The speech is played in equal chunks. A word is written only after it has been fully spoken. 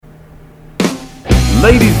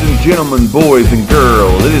Ladies and gentlemen, boys and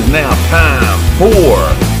girls, it is now time for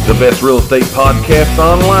the best real estate podcast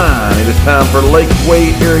online. It is time for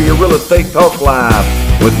Lakeway Area Real Estate Talk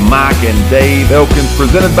Live with Mike and Dave Elkins,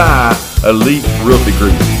 presented by Elite Realty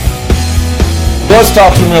Group. Let's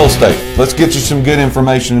talk some real estate. Let's get you some good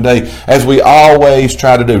information today, as we always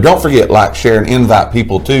try to do. Don't forget, like, share, and invite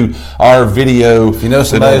people to our video. If you know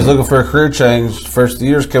somebody's looking for a career change, first of the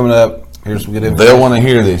year's coming up, here's some good information. They'll want to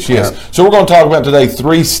hear this, yes. Yeah. So we're going to talk about today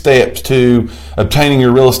 3 steps to obtaining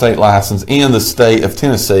your real estate license in the state of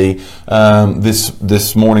Tennessee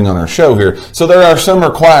this morning on our show here. So there are some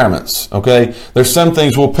requirements, okay? There's some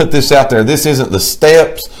things, we'll put this out there. This isn't the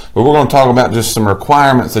steps, but we're going to talk about just some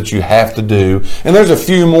requirements that you have to do. And there's a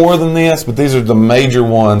few more than this, but these are the major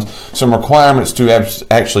ones. Some requirements to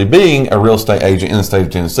actually being a real estate agent in the state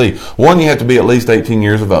of Tennessee. One, you have to be at least 18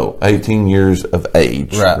 years of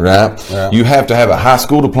age. Right? You have to have a high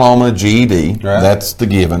school diploma, GED. Right. That's the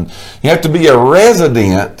given. You have to be a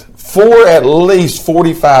resident for at least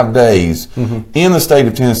 45 days in the state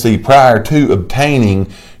of Tennessee prior to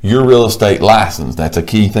obtaining your real estate license. That's a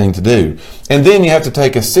key thing to do. And then you have to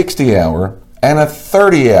take a 60-hour and a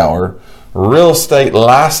 30-hour real estate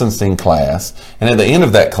licensing class. And at the end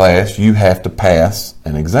of that class, you have to pass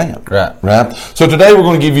an exam. Right? So today we're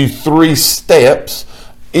going to give you 3 steps.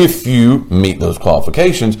 If you meet those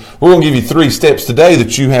qualifications, we're going to give you 3 steps today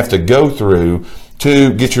that you have to go through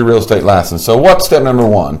to get your real estate license. So what's step number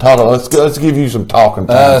 1? Let's give you some talking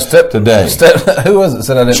time today. Who was it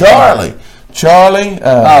said I didn't? Charlie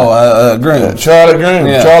Groom. Charlie Groom.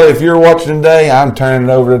 Yeah. Charlie, if you're watching today, I'm turning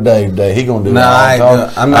it over to Dave. He's going to do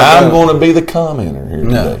I'm going to be the commenter here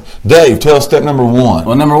today. Dave, tell us step number 1.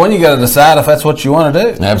 Well, number 1, you got to decide if that's what you want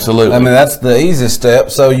to do. Absolutely. I mean, that's the easiest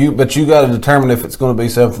step. But you got to determine if it's going to be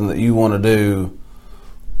something that you want to do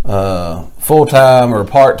full-time or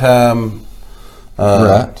part-time.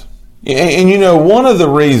 Right. And you know, one of the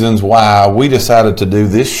reasons why we decided to do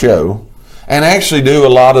this show and actually do a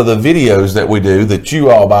lot of the videos that we do, that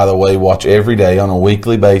you all, by the way, watch every day on a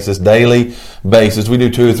weekly basis, daily basis. We do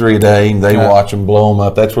 2 or 3 a day, and they watch them, blow them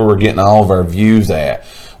up. That's where we're getting all of our views at.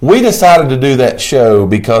 We decided to do that show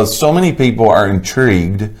because so many people are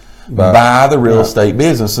intrigued by the real estate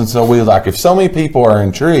business. And so we were like, if so many people are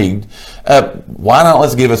intrigued, why not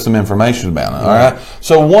let's give us some information about it, all right?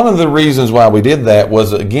 So one of the reasons why we did that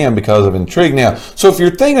was, again, because of intrigue. Now, so if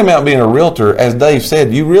you're thinking about being a realtor, as Dave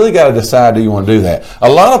said, you really got to decide, do you want to do that? A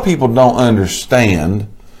lot of people don't understand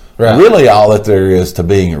really all that there is to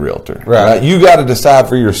being a realtor. Right? You got to decide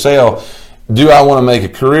for yourself, do I want to make a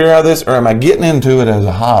career out of this, or am I getting into it as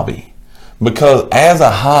a hobby? Because as a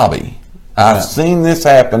hobby, I've seen this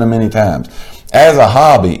happen many times. As a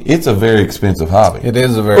hobby, it's a very expensive hobby. It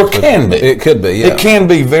is a very expensive. Can be. It could be, yeah. It can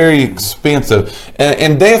be very expensive.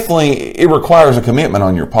 And definitely, it requires a commitment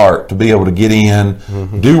on your part to be able to get in,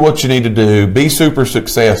 do what you need to do, be super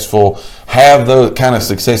successful, have the kind of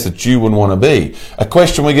success that you would want to be. A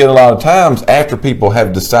question we get a lot of times after people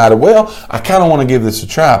have decided, well, I kind of want to give this a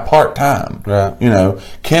try part-time. Right. You know,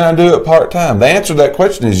 can I do it part-time? The answer to that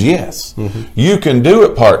question is yes. You can do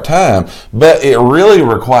it part-time, but it really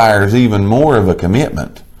requires even more of a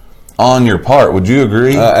commitment on your part. Would you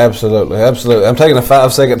agree? Absolutely. I'm taking a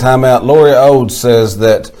 5-second timeout. Lori Odes says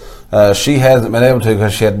that she hasn't been able to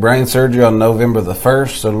because she had brain surgery on November the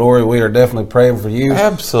 1st. So, Lori, we are definitely praying for you.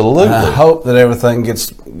 Absolutely. And I hope that everything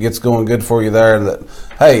gets going good for you there. That,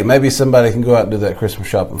 hey, maybe somebody can go out and do that Christmas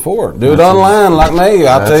shopping for her. Do it online like me.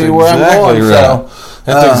 I'll tell you where I'm going. Right.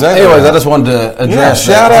 So, anyways, I just wanted to address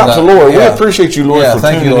shout out to Lori. We appreciate you, Lori, for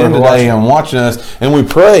tuning in today and watching us. And we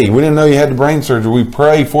pray. We didn't know you had the brain surgery. We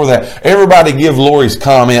pray for that. Everybody give Lori's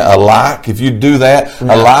comment a like. If you do that,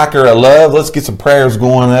 a like or a love, let's get some prayers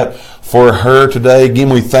going up for her today. Again,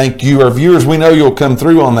 we thank you. Our viewers, we know you'll come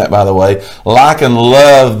through on that, by the way. Like and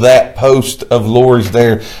love that post of Lori's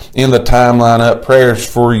there in the timeline up. Prayers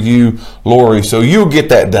for you, Lori. So you'll get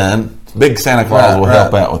that done. Big Santa Claus will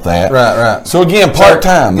help out with that. Right. So again,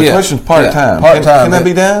 part-time. The question's part-time. Part-time. Can that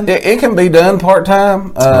be done? It can be done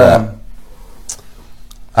part-time.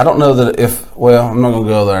 I don't know that I'm not going to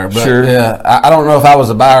go there. But sure. Yeah, I don't know if I was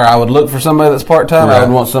a buyer, I would look for somebody that's part-time. I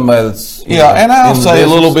would want somebody that's, and I'll say a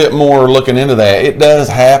little bit more looking into that. It does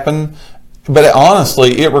happen. But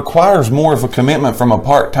honestly, it requires more of a commitment from a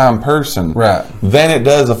part-time person than it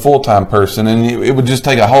does a full-time person. And it would just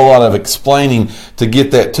take a whole lot of explaining to get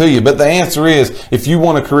that to you. But the answer is, if you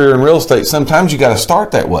want a career in real estate, sometimes you got to start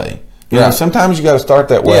that way. You know, sometimes you got to start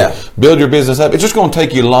that way. Build your business up. It's just going to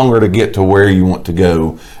take you longer to get to where you want to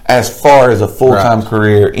go as far as a full-time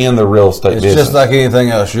career in the real estate business. It's just like anything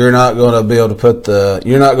else. You're not going to be able to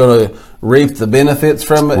you're not going to reap the benefits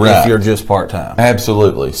from it Right. if you're just part-time.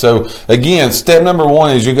 Absolutely. So again, step number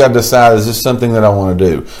one is you got to decide, is this something that I want to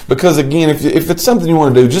do? Because again, if it's something you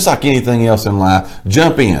want to do, just like anything else in life,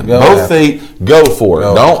 jump in. Both feet, go for it.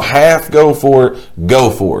 Don't half go for it,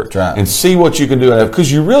 go for it. Right. And see what you can do.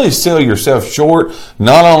 Because you really sell yourself short,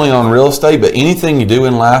 not only on real estate, but anything you do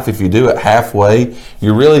in life, if you do it halfway,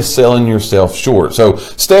 you're really selling yourself short. So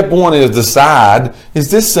step one is decide,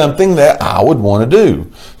 is this something that I would want to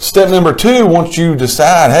do? Step number two, once you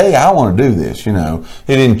decide, hey, I want to do this,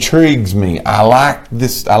 it intrigues me. I like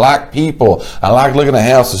this. I like people. I like looking at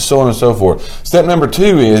houses, so on and so forth. Step number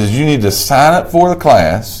two is you need to sign up for the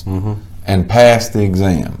class and pass the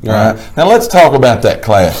exam. Right. Now let's talk about that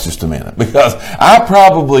class just a minute, because I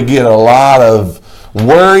probably get a lot of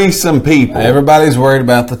worrisome people. Everybody's worried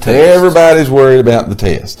about the test. Everybody's worried about the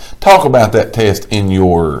test. Talk about that test in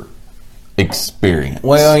your experience.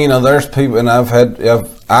 Well, there's people, and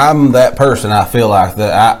I'm that person. I feel like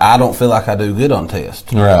that. I don't feel like I do good on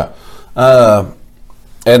tests. Right.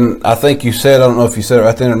 And I think you said, I don't know if you said it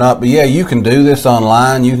right then or not, but yeah, you can do this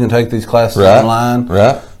online. You can take these classes online.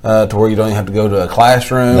 Right. To where you don't even have to go to a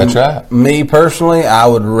classroom. That's right. Me personally, I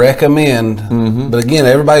would recommend, but again,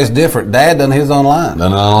 everybody's different. Dad done his online.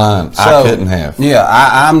 I couldn't have. Yeah,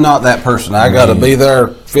 I'm not that person. I got to be there,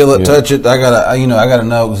 feel it, touch it. I got to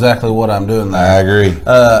know exactly what I'm doing there. I agree.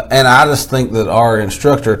 And I just think that our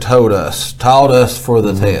instructor taught us for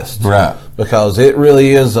the test. Right. Because it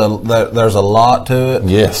really is there's a lot to it.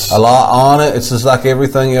 Yes. A lot on it. It's just like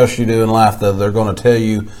everything else you do in life, that they're going to tell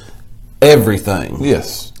you everything.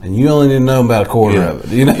 Yes. And you only need to know about a quarter of it.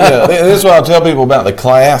 Yeah, this is what I'll tell people about the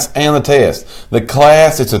class and the test. The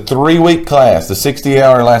class, it's a 3-week class. The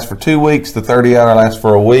 60-hour lasts for 2 weeks. The 30-hour lasts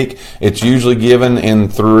for a week. It's usually given in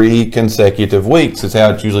 3 consecutive weeks. It's how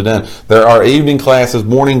it's usually done. There are evening classes,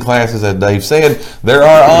 morning classes, as Dave said. There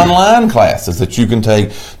are online classes that you can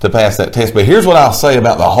take to pass that test. But here's what I'll say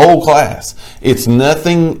about the whole class. It's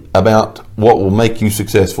nothing about what will make you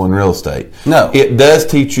successful in real estate. No. It does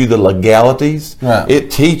teach you the legalities. Right. It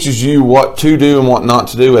teaches you what to do and what not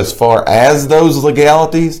to do as far as those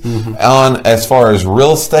legalities on as far as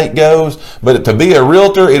real estate goes. But to be a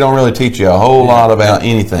realtor, it don't really teach you a whole lot about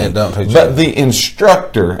anything. It don't teach but you. The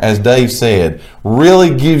instructor, as Dave said,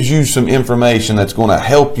 really gives you some information that's going to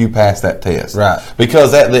help you pass that test. Right.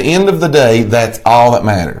 Because at the end of the day, that's all that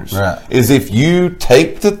matters. Right. Is if you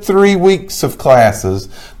take the 3 weeks of classes,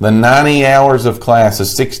 the 90 hours of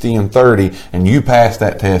classes, 60 and 30, and you pass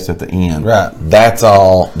that test at the end. Right. That's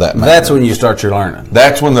all that matters. That's when you start your learning.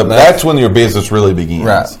 That's when your business really begins.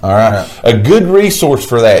 Right. All right. A good resource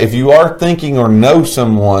for that, if you are thinking or know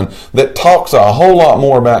someone that talks a whole lot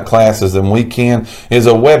more about classes than we can, is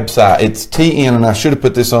a website. It's TN, and I should have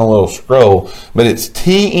put this on a little scroll, but it's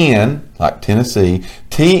TN, like Tennessee,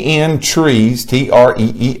 TN Trees,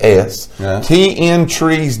 TREES,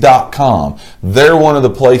 TNTrees.com. They're one of the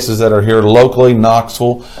places that are here locally,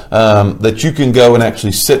 Knoxville, that you can go and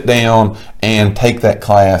actually sit down and take that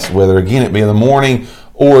class, whether, again, it be in the morning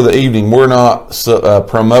or the evening. We're not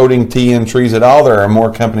promoting TN Trees at all. There are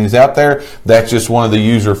more companies out there. That's just one of the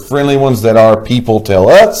user-friendly ones that our people tell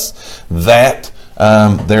us that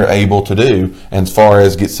they're able to do as far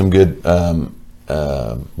as get some good,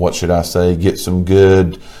 get some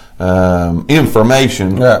good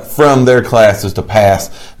information from their classes to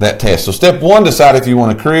pass that test. So step one, decide if you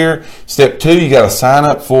want a career. Step two, you got to sign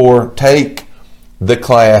up take the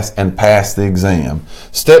class and pass the exam.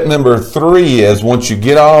 Step number three is, once you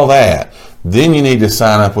get all that, then you need to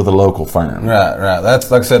sign up with a local firm. Right.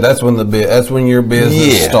 That's, like I said, that's when your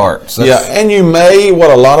business starts. And you may,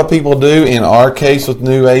 what a lot of people do in our case with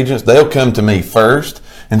new agents, they'll come to me first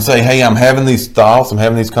and say, hey, I'm having these thoughts, I'm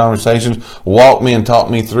having these conversations, walk me and talk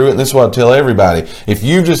me through it. And this is what I tell everybody. If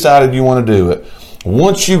you've decided you want to do it,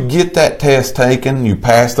 once you get that test taken, you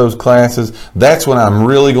pass those classes, that's when I'm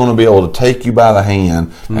really going to be able to take you by the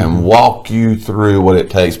hand and walk you through what it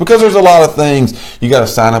takes. Because there's a lot of things. You got to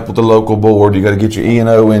sign up with the local board. You got to get your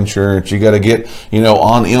E&O insurance. You got to get,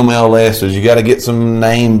 on MLSs. You got to get some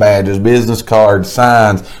name badges, business cards,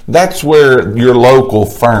 signs. That's where your local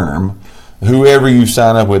firm, whoever you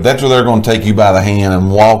sign up with, that's where they're going to take you by the hand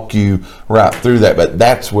and walk you right through that. But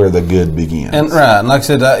that's where the good begins. And like I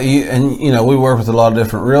said, we work with a lot of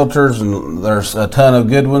different realtors, and there's a ton of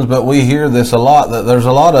good ones. But we hear this a lot, that there's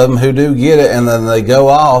a lot of them who do get it, and then they go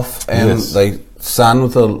off and they sign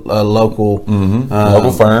with a local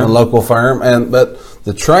firm. But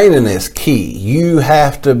the training is key. You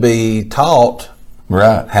have to be taught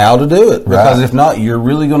how to do it. Because if not, you're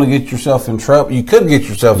really going to get yourself in trouble. You could get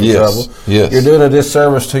yourself in trouble. Yes. You're doing a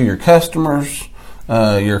disservice to your customers.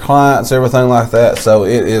 your clients, everything like that. So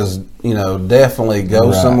it is, definitely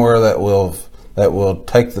go somewhere that will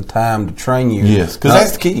take the time to train you. Yes, because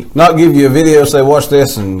that's the key. Not give you a video, say, watch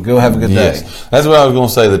this, and go have a good day. That's what I was going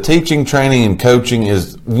to say. The teaching, training, and coaching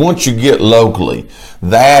is, once you get locally,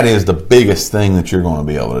 that is the biggest thing that you're going to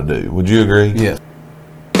be able to do. Would you agree? Yes.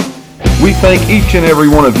 We thank each and every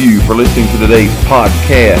one of you for listening to today's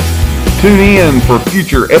podcast. Tune in for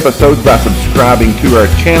future episodes by subscribing to our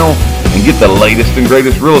channel and get the latest and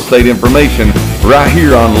greatest real estate information right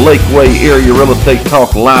here on Lakeway Area Real Estate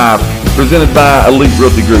Talk Live, presented by Elite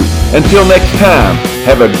Realty Group. Until next time,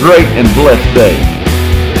 have a great and blessed day.